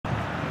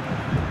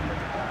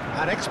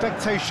And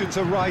expectations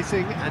are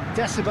rising and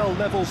decibel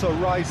levels are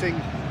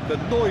rising. The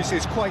noise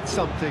is quite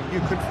something.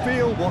 You can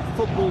feel what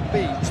football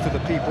means to the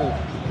people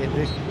in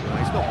this. No,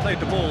 he's not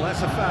played the ball,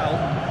 that's a foul.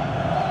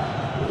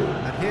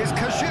 And here's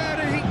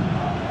Kajeri.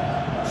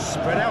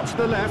 Spread out to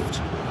the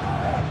left.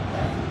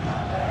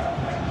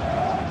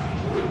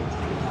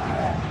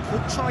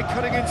 Could try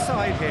cutting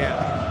inside here.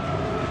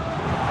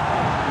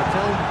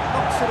 Patel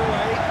knocks it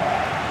away.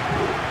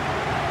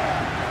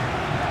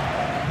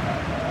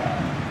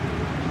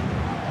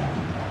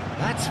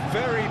 That's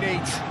very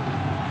neat.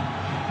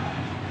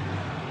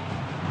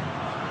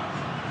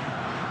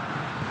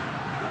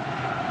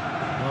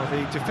 Well,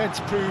 the defence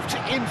proved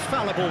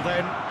infallible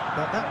then,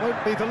 but that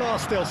won't be the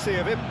last they'll see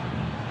of him.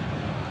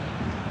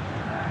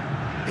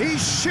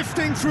 He's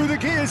shifting through the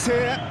gears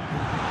here.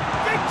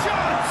 Big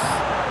chance!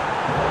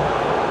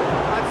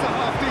 That's a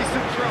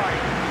half-decent try.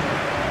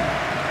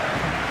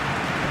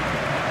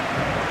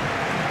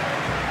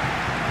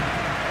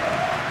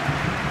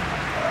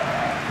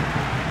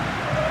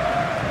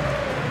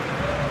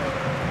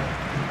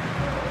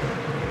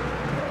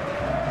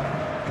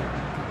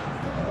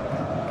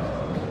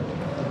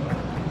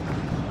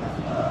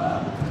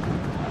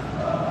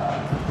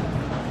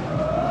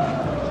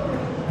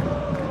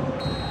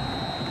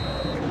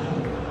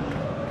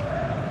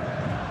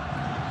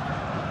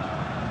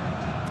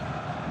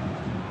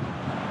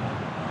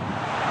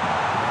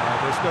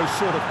 No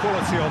sort of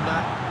quality on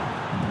that.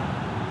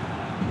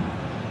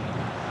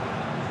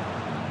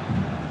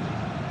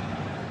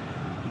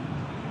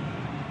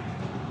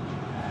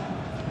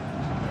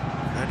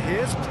 And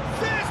there's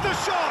the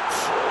shot!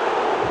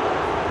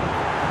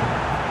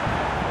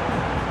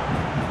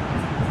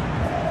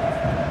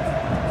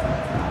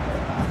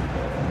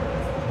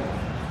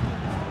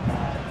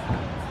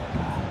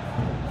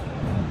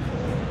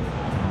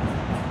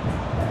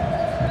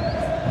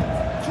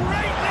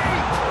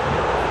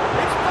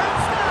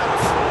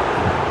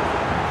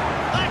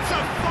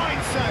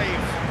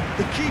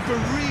 The keeper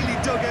really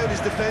dug out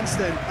his defence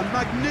then, a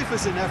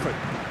magnificent effort.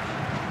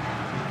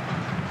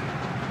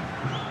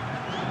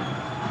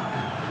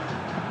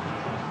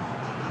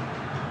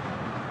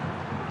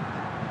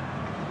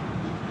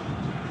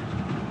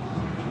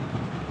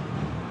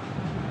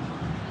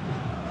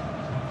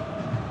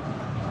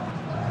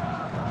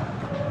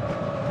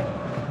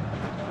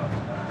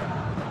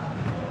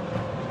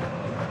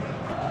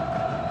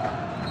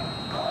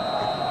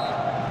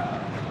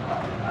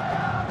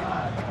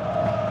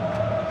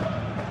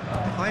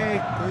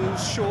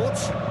 Goes short.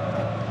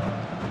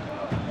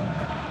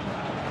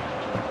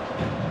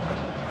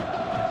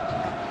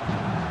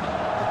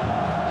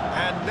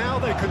 And now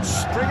they can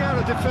spring out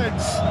of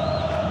defence.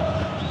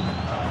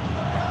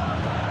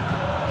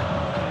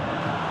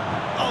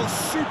 Oh,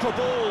 super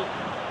ball.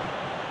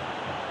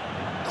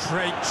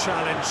 Great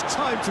challenge,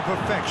 time to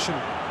perfection.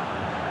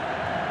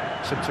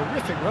 Some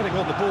terrific running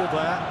on the ball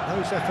there.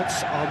 Those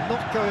efforts are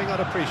not going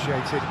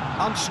unappreciated.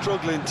 I'm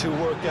struggling to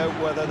work out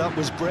whether that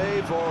was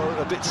brave or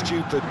a bit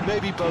stupid.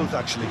 Maybe both,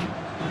 actually.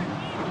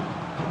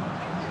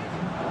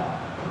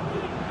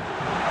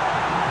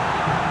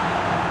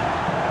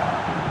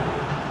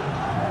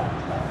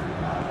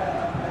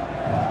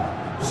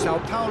 Sao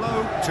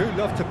Paulo do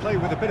love to play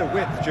with a bit of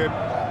width, Jim.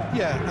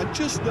 Yeah, and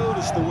just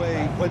notice the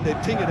way, when they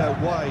ping it out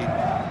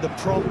wide, the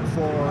prompt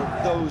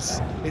for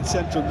those in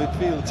central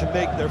midfield to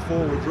make their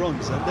forward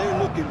runs, and they're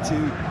looking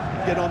to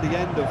get on the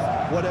end of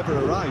whatever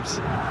arrives.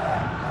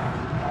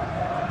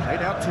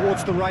 Played out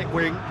towards the right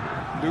wing.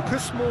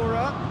 Lucas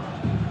Moura.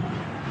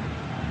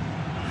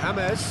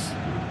 James.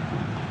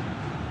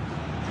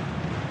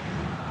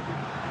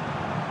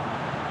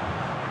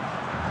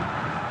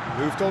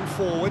 Moved on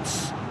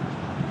forwards.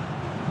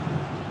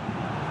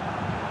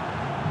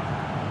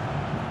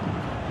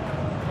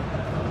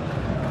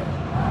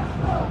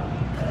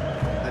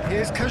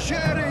 Here's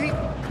Kajeri,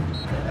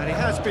 and he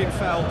has been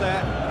fouled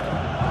there.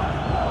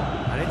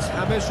 And it's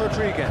James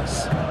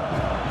Rodriguez.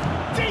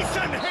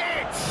 Decent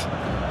hit!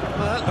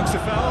 Well, that looks a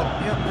foul.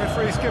 Yep,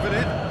 referee's given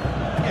it.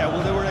 Yeah,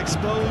 well, they were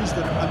exposed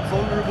and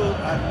vulnerable,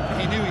 and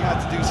he knew he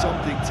had to do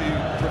something to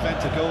prevent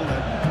a goal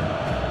then.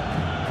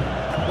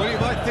 Well, you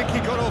might think he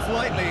got off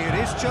lightly. It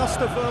is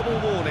just a verbal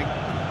warning.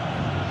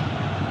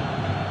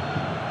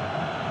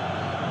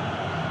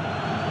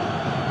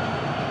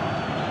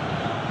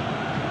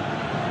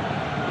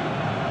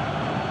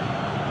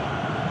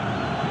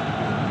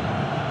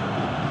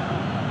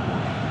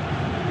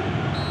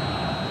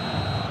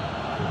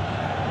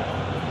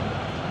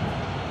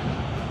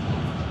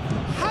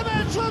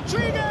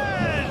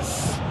 Rodriguez!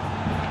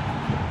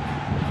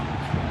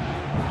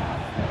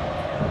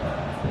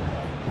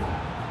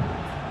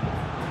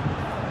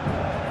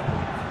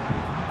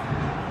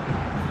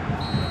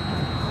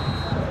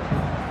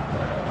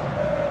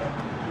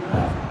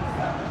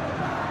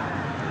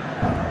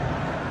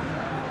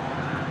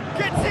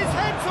 Gets his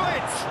head to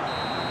it!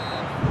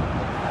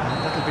 And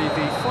that'll be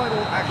the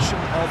final action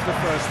of the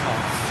first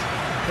half.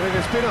 I think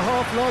it's been a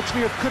half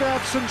largely of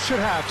could-haves and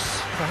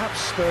should-haves.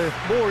 Perhaps the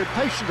more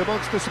impatient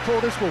amongst the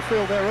supporters will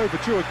feel they're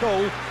overdue a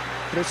goal,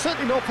 But it's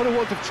certainly not for the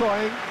want of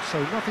trying,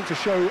 so nothing to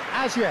show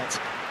as yet.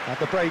 At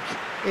the break,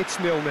 it's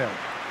 0-0.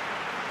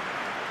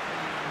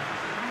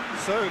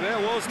 So there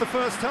was the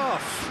first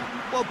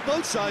half. Well,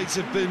 both sides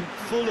have been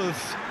full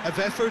of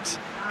effort,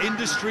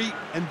 industry,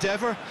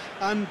 endeavour,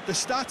 and the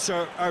stats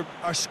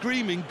are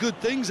screaming good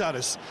things at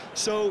us.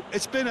 So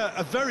it's been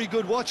a very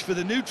good watch for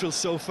the neutrals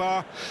so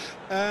far,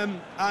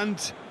 and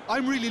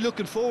I'm really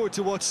looking forward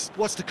to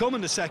what's to come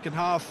in the second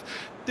half.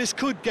 This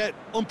could get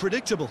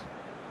unpredictable.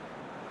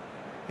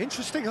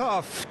 Interesting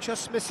half,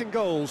 just missing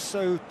goals,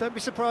 so don't be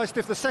surprised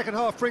if the second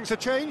half brings a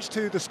change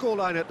to the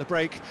scoreline at the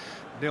break,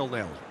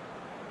 0-0.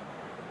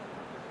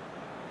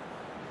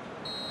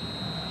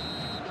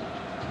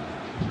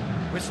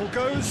 Whistle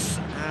goes,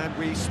 and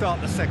we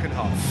start the second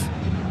half.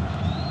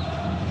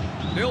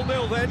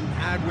 0-0 then,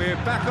 and we're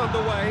back on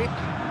the way.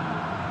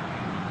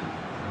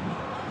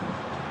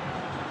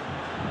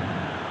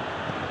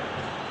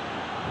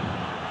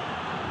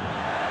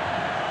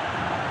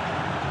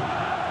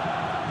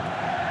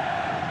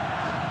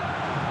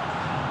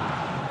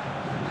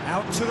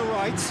 Out to the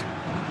right.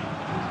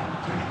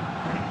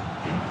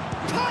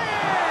 Play!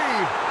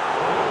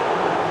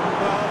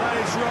 Well, that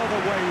is rather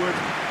wayward.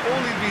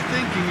 All he'd be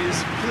thinking is,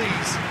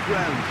 please,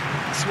 ground,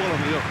 swallow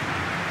me up.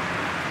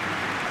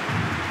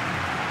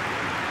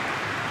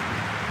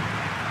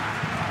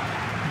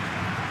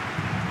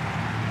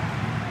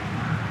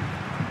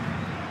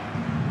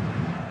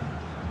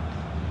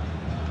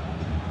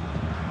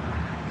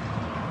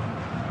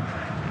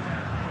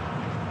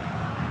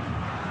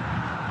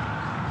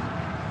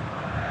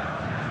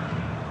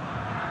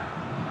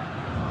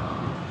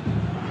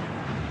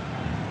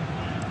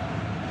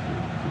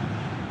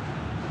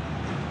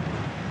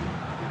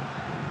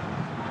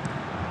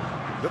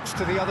 Looks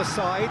to the other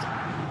side.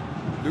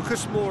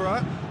 Lucas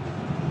Moura.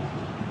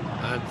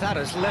 And that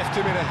has left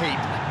him in a heap.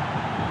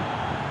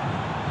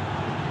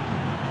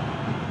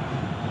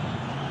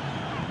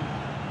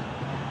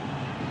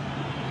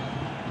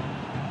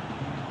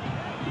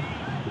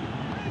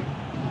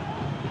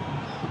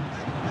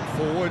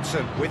 Forwards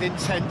and with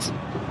intent.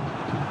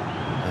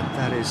 And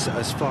that is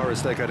as far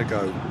as they're going to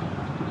go.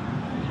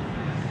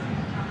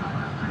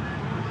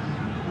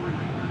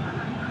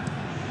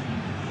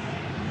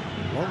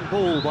 Long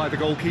ball by the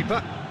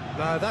goalkeeper.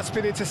 No, that's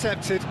been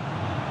intercepted.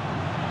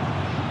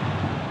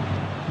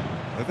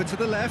 Over to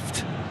the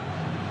left.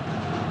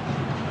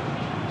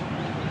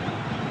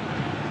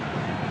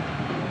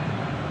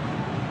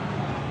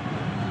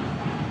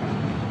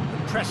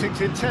 The pressing's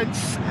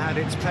intense, and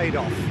it's paid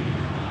off.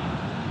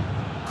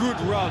 Good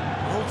run,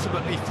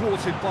 ultimately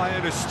thwarted by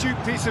an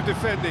astute piece of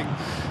defending.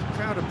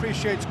 Crowd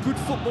appreciates good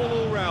football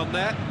all round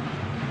there.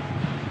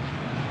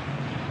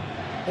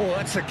 Oh,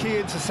 that's a key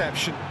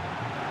interception.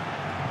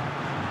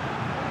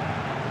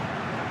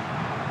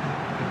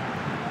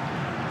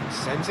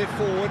 Sends it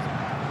forward.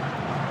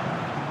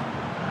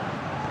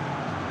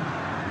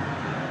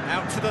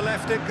 Out to the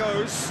left it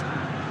goes.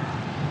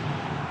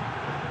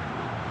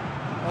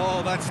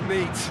 Oh, that's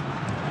neat.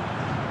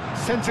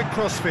 Sent it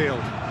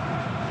crossfield.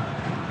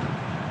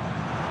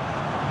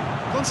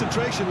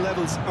 Concentration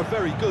levels are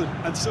very good,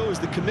 and so is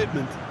the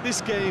commitment.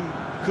 This game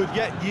could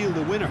yet yield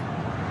a winner.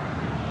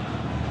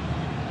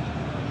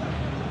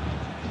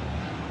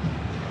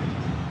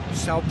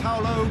 Sao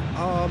Paulo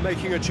are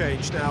making a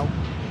change now.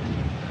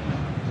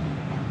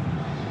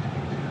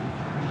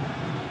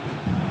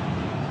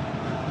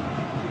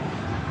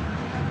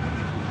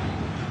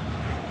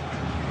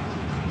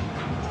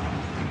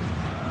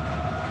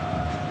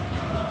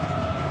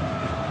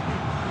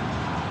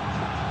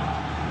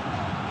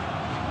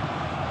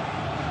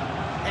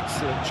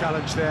 Excellent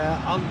challenge there,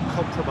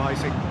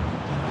 uncompromising.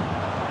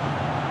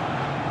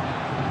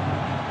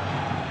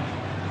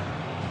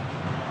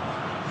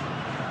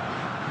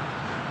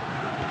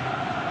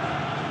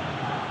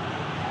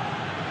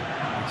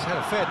 He's had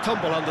a fair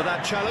tumble under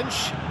that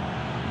challenge.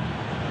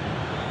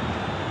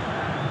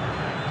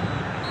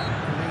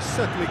 And he's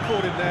certainly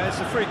caught him there, it's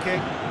a free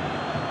kick.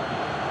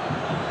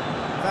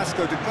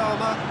 Vasco da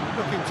Gama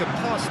looking to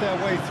pass their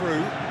way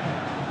through.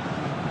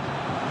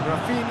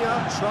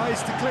 Rafinha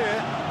tries to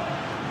clear.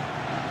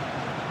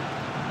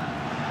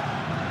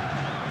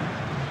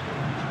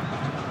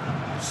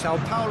 Sao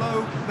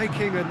Paulo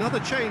making another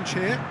change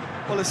here.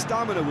 Well, his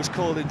stamina was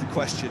called into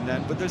question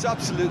then, but there's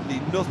absolutely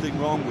nothing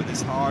wrong with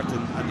his heart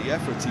and the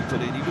efforts he put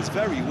in. He was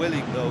very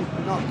willing, though,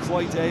 not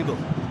quite able.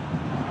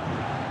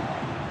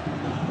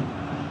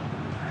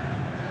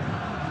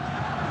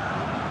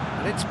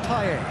 And it's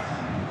Payet.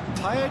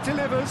 Payet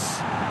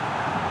delivers.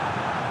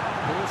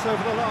 Ball's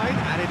over the line,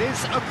 and it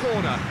is a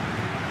corner.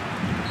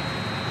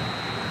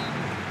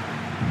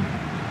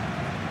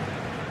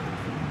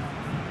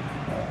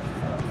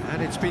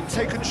 And it's been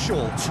taken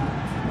short.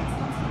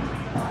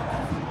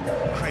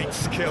 Great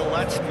skill,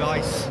 that's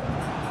nice.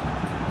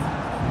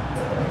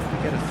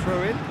 Get a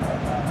throw in.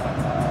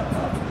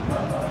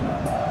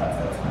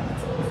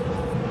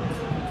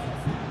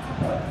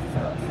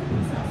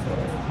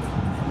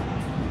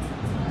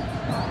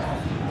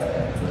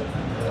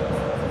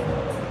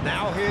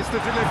 Now here's the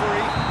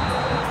delivery.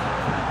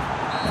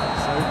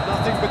 So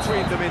nothing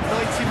them in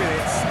 90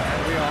 minutes, and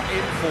we are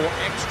in for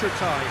extra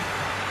time.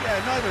 Yeah,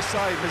 neither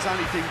side has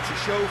anything to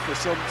show for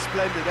some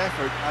splendid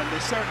effort, and they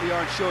certainly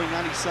aren't showing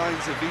any signs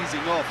of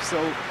easing off,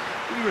 so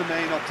we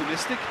remain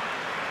optimistic.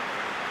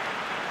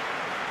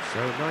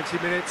 So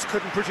 90 minutes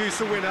couldn't produce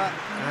a winner,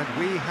 and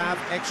we have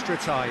extra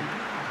time.